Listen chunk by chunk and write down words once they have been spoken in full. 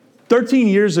13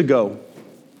 years ago,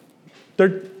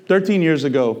 13 years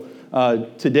ago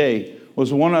today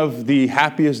was one of the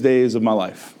happiest days of my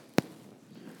life. If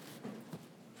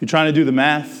you're trying to do the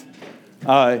math,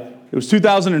 it was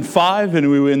 2005 and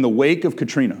we were in the wake of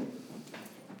Katrina.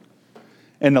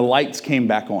 And the lights came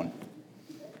back on.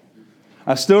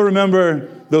 I still remember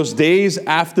those days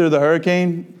after the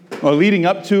hurricane, or leading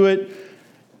up to it,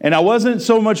 and I wasn't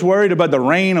so much worried about the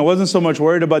rain. I wasn't so much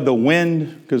worried about the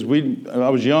wind, because I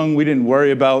was young. We didn't worry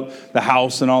about the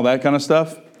house and all that kind of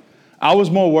stuff. I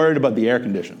was more worried about the air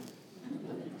conditioner.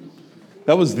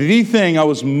 That was the thing I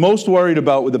was most worried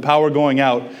about with the power going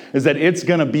out, is that it's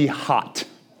going to be hot.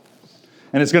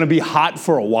 And it's going to be hot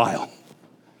for a while.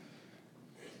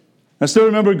 I still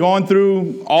remember going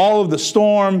through all of the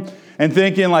storm and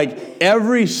thinking, like,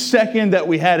 every second that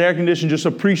we had air conditioning, just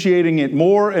appreciating it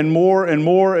more and more and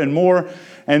more and more.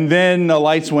 And then the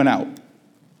lights went out.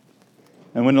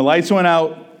 And when the lights went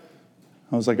out,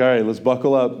 I was like, all right, let's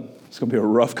buckle up. It's going to be a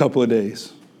rough couple of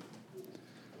days.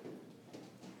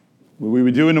 What we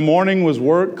would do in the morning was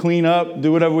work, clean up,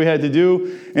 do whatever we had to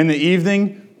do. In the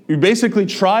evening, you basically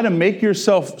try to make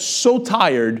yourself so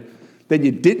tired that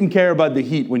you didn't care about the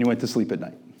heat when you went to sleep at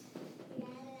night.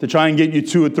 To try and get you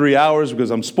 2 or 3 hours, because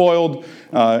I'm spoiled,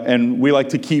 and we like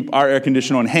to keep our air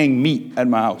conditioner on hang meat at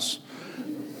my house.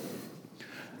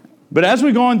 But as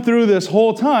we're going through this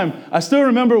whole time, I still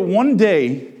remember one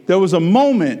day, there was a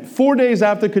moment 4 days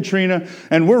after Katrina,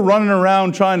 and we're running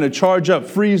around trying to charge up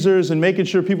freezers and making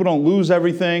sure people don't lose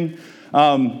everything.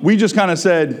 We just kind of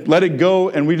said, let it go,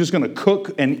 and we're just going to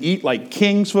cook and eat like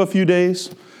kings for a few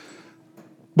days.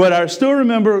 But I still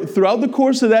remember throughout the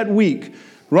course of that week,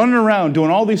 running around,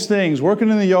 doing all these things, working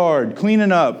in the yard,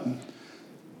 cleaning up.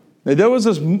 There was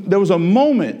a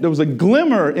moment, there was a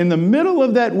glimmer in the middle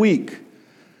of that week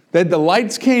that the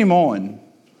lights came on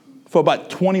for about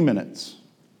 20 minutes.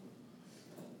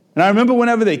 And I remember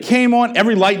whenever they came on,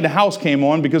 every light in the house came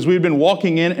on, because we had been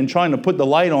walking in and trying to put the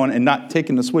light on and not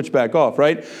taking the switch back off,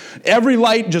 right? Every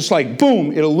light just like,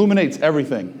 boom, it illuminates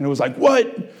everything. And it was like,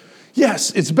 what?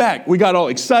 Yes, it's back. We got all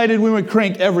excited. We would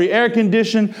crank every air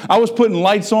condition. I was putting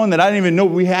lights on that I didn't even know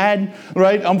we had,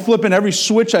 right? I'm flipping every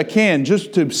switch I can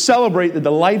just to celebrate that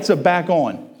the lights are back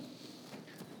on.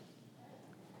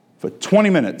 For 20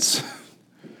 minutes.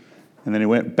 And then it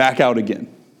went back out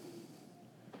again.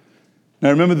 And I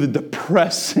remember the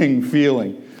depressing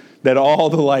feeling that all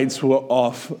the lights were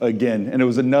off again. And it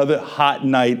was another hot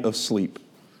night of sleep.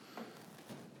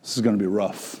 This is going to be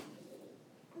rough.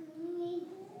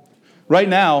 Right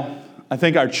now, I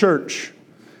think our church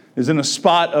is in a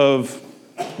spot of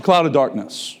a cloud of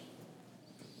darkness.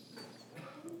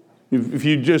 If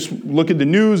you just look at the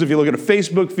news, if you look at a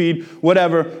Facebook feed,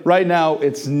 whatever, right now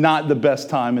it's not the best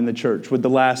time in the church with the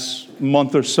last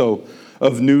month or so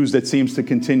of news that seems to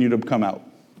continue to come out.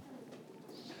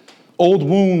 Old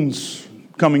wounds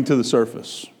coming to the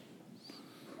surface.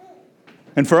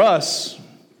 And for us,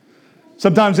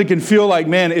 sometimes it can feel like,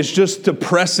 man, it's just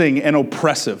depressing and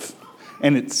oppressive.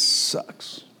 And it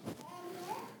sucks.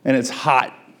 And it's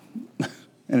hot.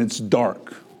 And it's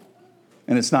dark.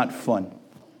 And it's not fun.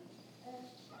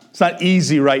 It's not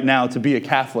easy right now to be a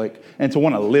Catholic and to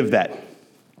want to live that.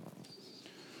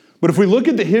 But if we look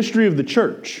at the history of the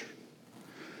church,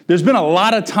 there's been a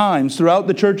lot of times throughout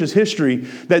the church's history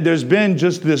that there's been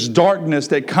just this darkness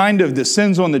that kind of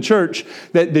descends on the church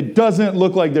that doesn't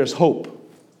look like there's hope.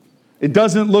 It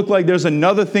doesn't look like there's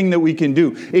another thing that we can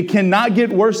do. It cannot get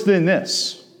worse than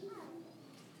this.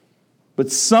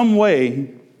 But some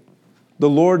way, the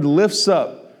Lord lifts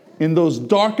up in those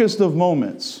darkest of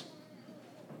moments,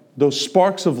 those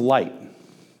sparks of light,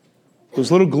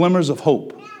 those little glimmers of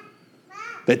hope,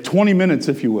 that 20 minutes,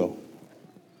 if you will,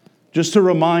 just to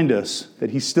remind us that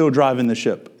He's still driving the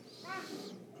ship.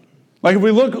 Like if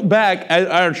we look back at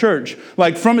our church,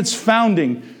 like from its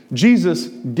founding, Jesus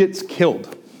gets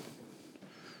killed.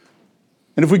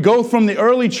 And if we go from the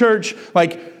early church,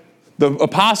 like the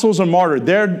apostles are martyred,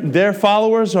 their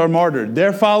followers are martyred,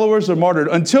 their followers are martyred,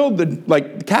 until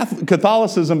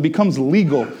Catholicism becomes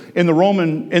legal in the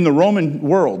Roman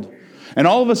world. And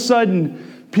all of a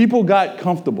sudden, people got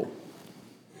comfortable.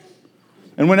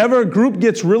 And whenever a group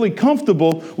gets really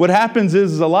comfortable, what happens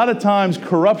is a lot of times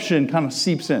corruption kind of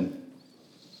seeps in.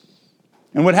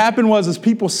 And what happened was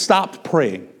people stopped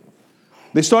praying.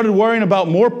 They started worrying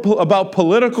about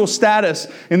political status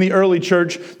in the early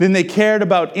church than they cared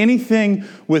about anything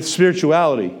with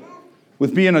spirituality,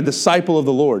 with being a disciple of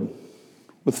the Lord,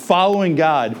 with following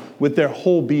God with their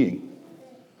whole being.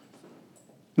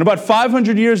 And about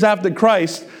 500 years after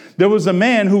Christ, there was a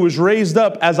man who was raised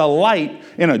up as a light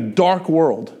in a dark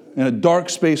world, in a dark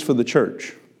space for the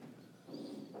church.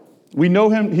 We know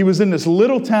him. He was in this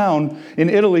little town in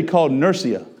Italy called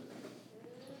Nursia.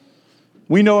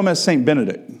 We know him as Saint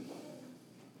Benedict.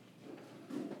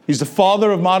 He's the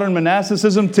father of modern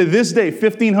monasticism. To this day,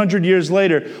 1,500 years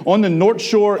later, on the North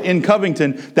Shore in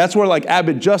Covington, that's where like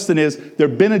Abbot Justin is, they're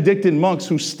Benedictine monks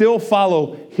who still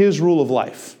follow his rule of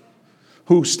life,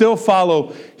 who still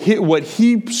follow what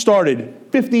he started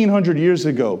 1,500 years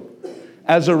ago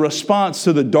as a response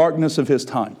to the darkness of his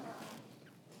time.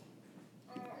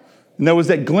 And there was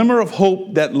that glimmer of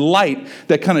hope, that light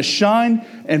that kind of shined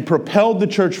and propelled the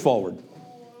church forward.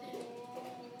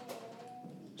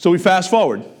 So we fast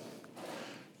forward.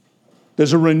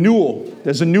 There's a renewal.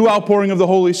 There's a new outpouring of the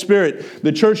Holy Spirit.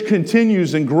 The church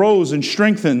continues and grows and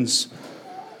strengthens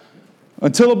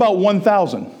until about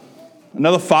 1,000,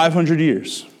 another 500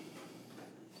 years.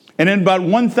 And in about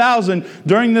 1,000,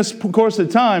 during this course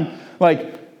of time,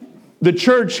 like the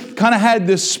church kind of had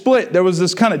this split. There was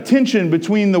this kind of tension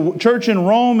between the church in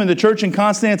Rome and the church in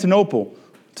Constantinople.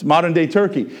 It's modern day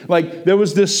Turkey. Like there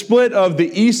was this split of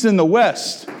the East and the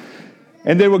West.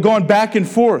 And they were going back and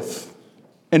forth.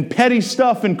 And petty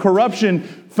stuff and corruption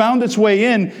found its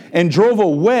way in and drove a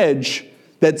wedge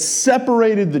that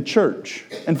separated the church.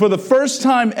 And for the first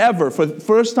time ever, for the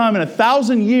first time in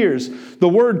 1,000 years, the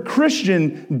word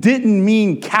Christian didn't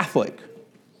mean Catholic.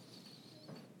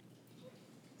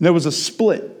 There was a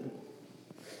split.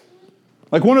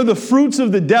 Like one of the fruits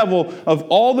of the devil, of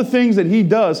all the things that he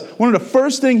does, one of the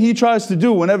first things he tries to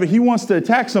do whenever he wants to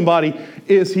attack somebody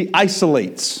is he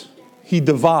isolates. He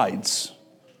divides.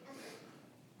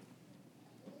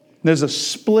 There's a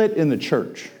split in the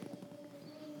church.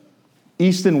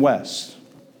 East and West.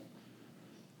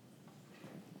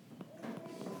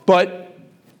 But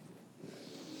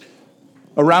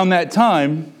around that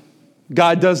time,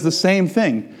 God does the same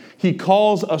thing. He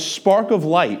calls a spark of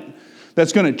light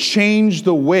that's going to change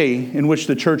the way in which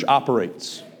the church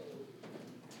operates.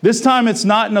 This time it's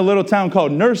not in a little town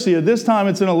called Nursia. This time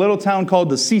it's in a little town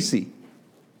called Assisi.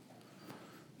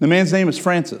 The man's name is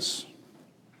Francis.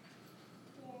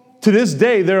 To this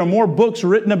day, there are more books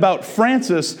written about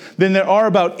Francis than there are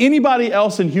about anybody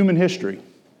else in human history.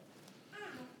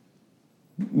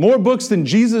 More books than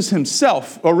Jesus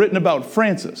himself are written about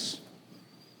Francis.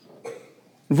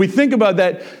 If we think about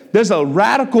that, there's a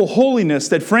radical holiness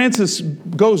that Francis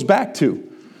goes back to.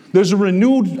 There's a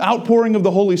renewed outpouring of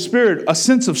the Holy Spirit, a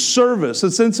sense of service,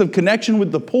 a sense of connection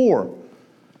with the poor.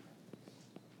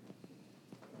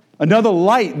 Another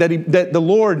light that the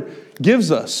Lord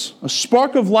gives us, a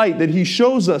spark of light that he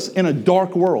shows us in a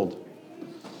dark world.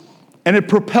 And it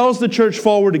propels the church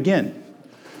forward again.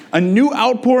 A new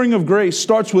outpouring of grace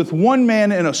starts with one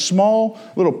man in a small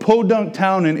little podunk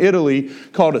town in Italy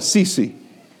called Assisi.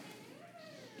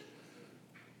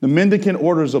 The mendicant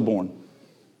orders are born.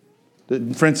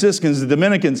 The Franciscans, the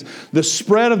Dominicans, the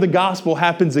spread of the gospel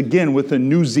happens again with a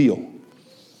new zeal.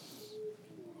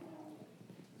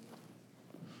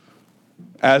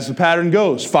 As the pattern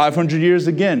goes, 500 years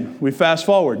again, we fast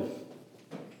forward.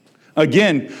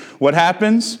 Again, what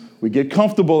happens? We get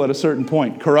comfortable at a certain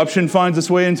point. Corruption finds its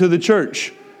way into the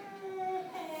church.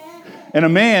 And a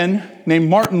man named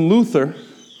Martin Luther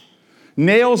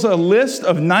nails a list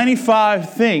of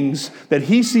 95 things that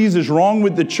he sees as wrong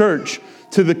with the church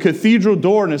to the cathedral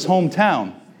door in his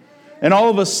hometown. And all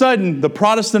of a sudden, the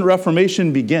Protestant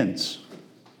Reformation begins.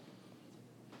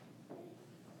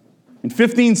 In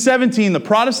 1517, the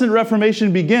Protestant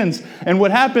Reformation begins, and what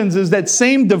happens is that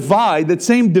same divide, that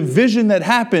same division that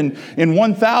happened in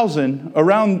 1000,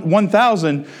 around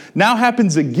 1000, now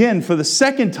happens again. For the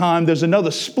second time, there's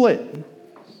another split.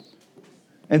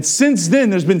 And since then,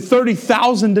 there's been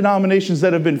 30,000 denominations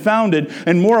that have been founded,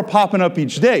 and more are popping up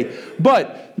each day.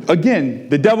 But, again,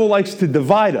 the devil likes to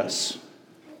divide us.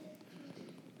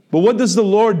 But what does the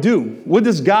Lord do? What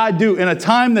does God do in a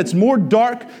time that's more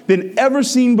dark than ever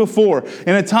seen before?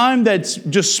 In a time that's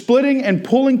just splitting and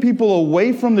pulling people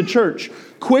away from the church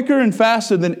quicker and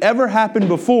faster than ever happened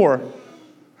before?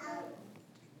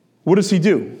 What does he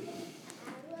do?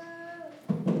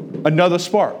 Another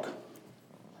spark.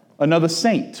 Another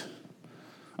saint.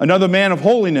 Another man of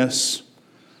holiness.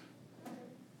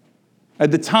 At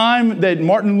the time that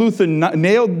Martin Luther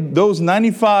nailed those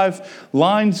 95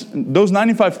 lines, those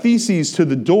 95 theses to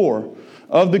the door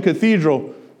of the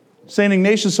cathedral, St.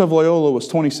 Ignatius of Loyola was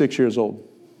 26 years old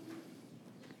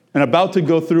and about to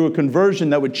go through a conversion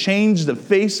that would change the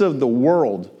face of the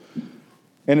world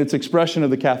and its expression of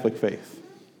the Catholic faith.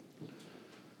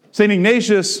 St.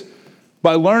 Ignatius,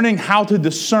 by learning how to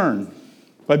discern,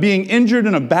 by being injured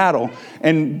in a battle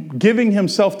and giving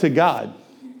himself to God,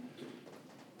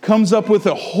 comes up with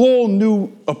a whole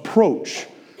new approach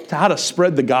to how to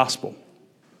spread the gospel.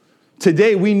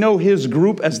 Today, we know his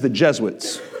group as the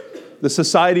Jesuits, the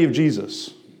Society of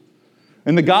Jesus.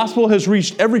 And the gospel has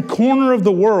reached every corner of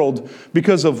the world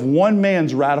because of one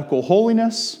man's radical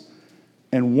holiness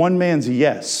and one man's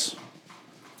yes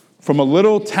from a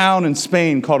little town in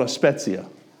Spain called Spezia.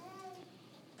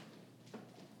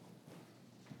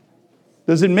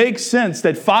 Does it make sense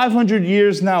that 500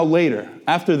 years now later,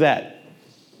 after that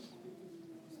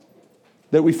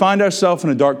we find ourselves in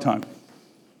a dark time?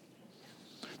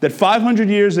 That 500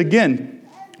 years, again,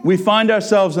 we find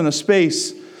ourselves in a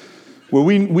space where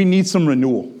we need some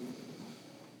renewal.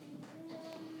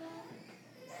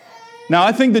 Now,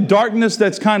 I think the darkness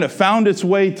that's kind of found its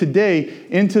way today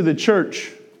into the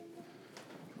church,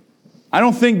 I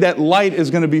don't think that light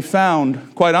is going to be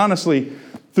found, quite honestly,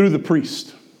 through the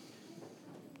priest.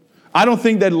 I don't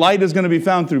think that light is going to be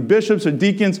found through bishops or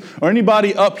deacons or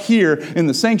anybody up here in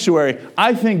the sanctuary.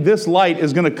 I think this light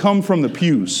is going to come from the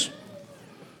pews.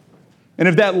 And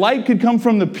if that light could come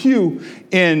from the pew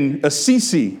in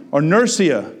Assisi or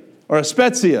Nursia or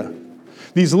Spezia,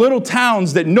 these little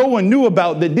towns that no one knew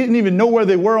about, that didn't even know where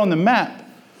they were on the map,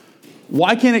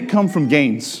 why can't it come from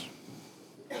Gaines?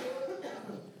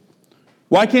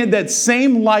 Why can't that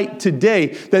same light today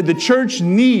that the church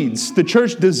needs, the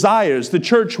church desires, the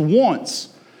church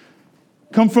wants,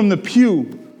 come from the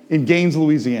pew in Gaines,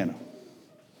 Louisiana?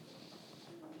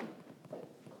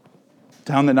 A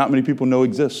town that not many people know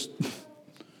exists.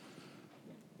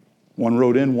 One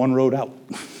road in, one road out,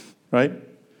 right?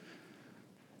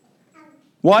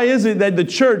 Why is it that the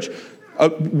church,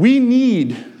 we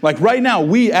need, like right now,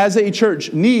 we as a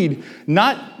church need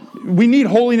we need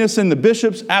holiness in the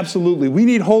bishops? Absolutely. We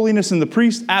need holiness in the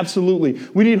priests? Absolutely.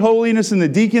 We need holiness in the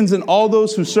deacons and all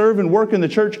those who serve and work in the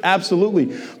church?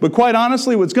 Absolutely. But quite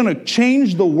honestly, what's going to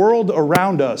change the world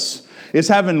around us is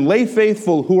having lay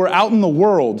faithful who are out in the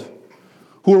world,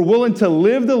 who are willing to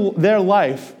live their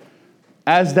life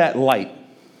as that light,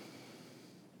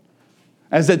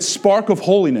 as that spark of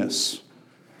holiness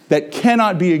that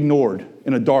cannot be ignored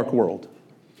in a dark world.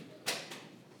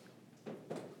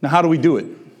 Now, how do we do it?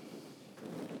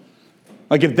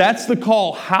 Like, if that's the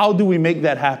call, how do we make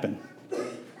that happen?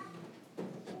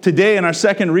 Today, in our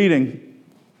second reading,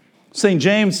 St.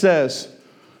 James says,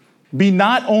 "Be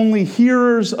not only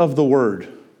hearers of the word,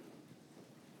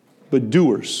 but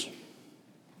doers."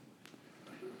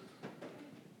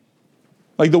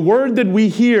 Like the word that we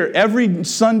hear every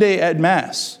Sunday at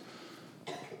Mass,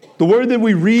 the word that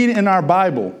we read in our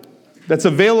Bible that's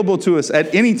available to us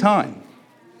at any time,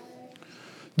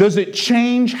 does it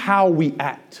change how we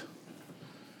act?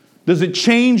 Does it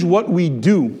change what we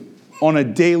do on a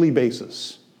daily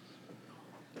basis?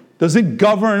 Does it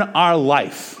govern our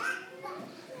life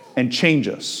and change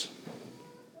us?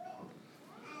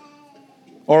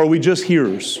 Or are we just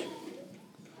hearers?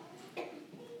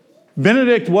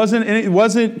 Benedict wasn't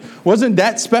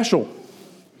that special.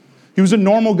 He was a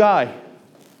normal guy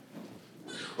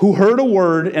who heard a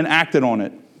word and acted on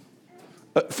it.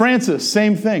 Francis,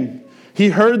 same thing. He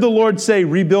heard the Lord say,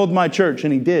 "Rebuild my church,"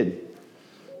 and he did.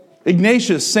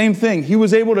 Ignatius, same thing. He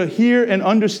was able to hear and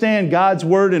understand God's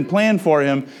word and plan for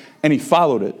him, and he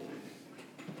followed it.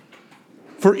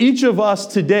 For each of us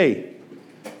today,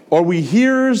 are we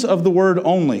hearers of the word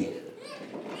only,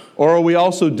 or are we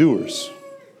also doers?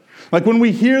 Like when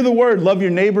we hear the word, love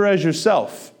your neighbor as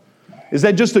yourself, is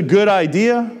that just a good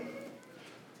idea,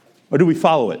 or do we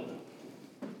follow it?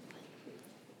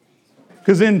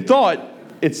 Because in thought,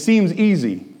 it seems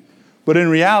easy, but in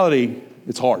reality,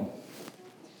 it's hard.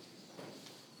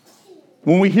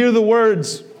 When we hear the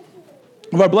words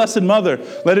of our Blessed Mother,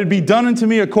 "Let it be done unto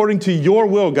me according to your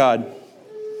will, God,"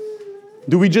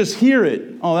 do we just hear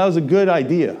it? Oh, that was a good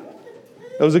idea.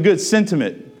 That was a good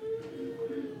sentiment.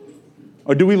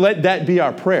 Or do we let that be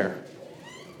our prayer?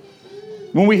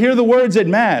 When we hear the words at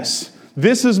Mass,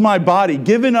 "This is my body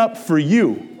given up for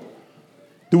you,"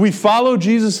 do we follow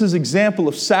Jesus' example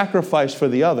of sacrifice for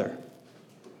the other?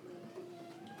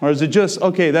 Or is it just,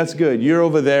 okay, that's good. You're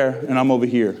over there and I'm over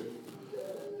here.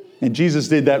 And Jesus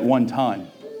did that one time,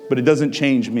 but it doesn't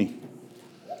change me.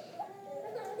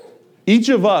 Each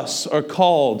of us are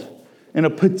called in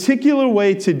a particular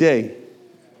way today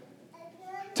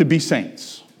to be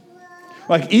saints.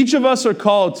 Like each of us are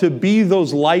called to be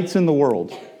those lights in the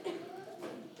world,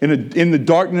 in the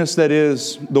darkness that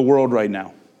is the world right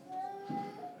now,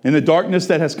 in the darkness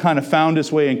that has kind of found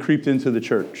its way and creeped into the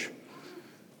church.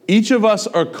 Each of us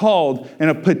are called in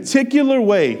a particular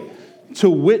way to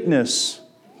witness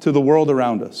to the world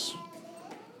around us.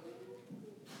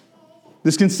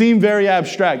 This can seem very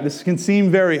abstract. This can seem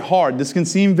very hard. This can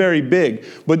seem very big.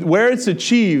 But where it's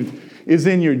achieved is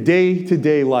in your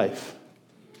day-to-day life.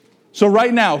 So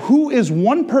right now, who is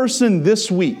one person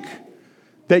this week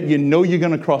that you know you're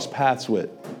going to cross paths with?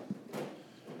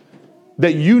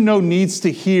 That you know needs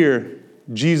to hear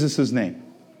Jesus' name?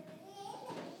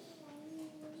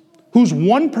 Who's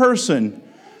one person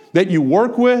that you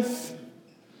work with?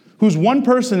 Who's one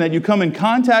person that you come in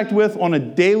contact with on a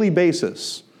daily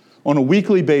basis, on a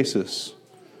weekly basis,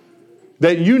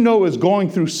 that you know is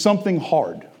going through something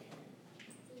hard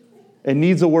and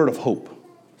needs a word of hope,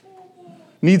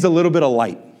 needs a little bit of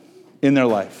light in their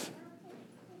life?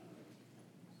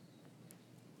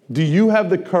 Do you have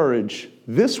the courage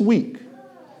this week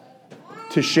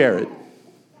to share it?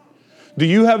 Do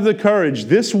you have the courage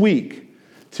this week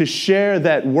to share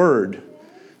that word,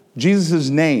 Jesus'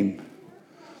 name,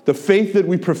 the faith that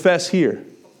we profess here?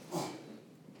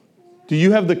 Do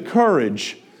you have the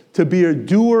courage to be a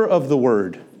doer of the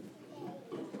word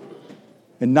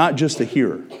and not just a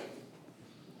hearer?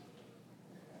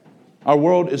 Our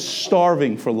world is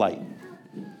starving for light.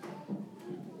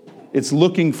 It's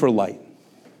looking for light.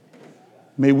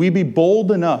 May we be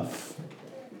bold enough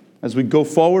as we go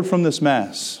forward from this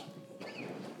Mass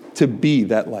to be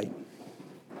that light.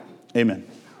 Amen.